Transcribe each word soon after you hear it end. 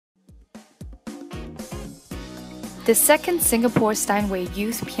The second Singapore Steinway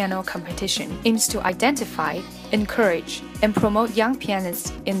Youth Piano Competition aims to identify, encourage, and promote young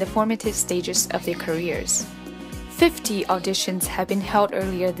pianists in the formative stages of their careers. 50 auditions have been held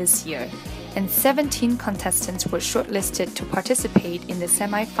earlier this year, and 17 contestants were shortlisted to participate in the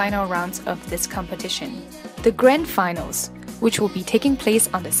semi-final rounds of this competition. The Grand Finals, which will be taking place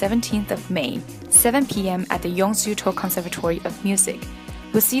on the 17th of May, 7 p.m. at the Yongsu Conservatory of Music,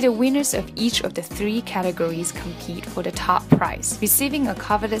 will see the winners of each of the 3 categories compete for the top prize, receiving a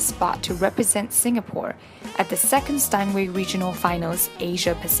coveted spot to represent Singapore at the second Steinway Regional Finals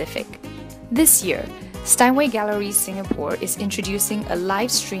Asia Pacific. This year, Steinway Gallery Singapore is introducing a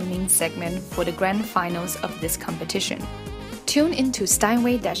live streaming segment for the grand finals of this competition. Tune into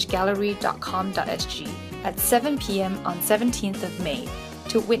steinway-gallery.com.sg at 7 p.m. on 17th of May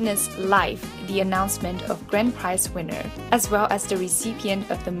to witness live the announcement of Grand Prize winner, as well as the recipient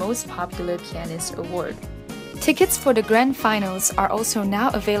of the Most Popular Pianist Award. Tickets for the Grand Finals are also now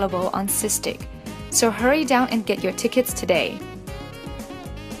available on Sysdig, so hurry down and get your tickets today.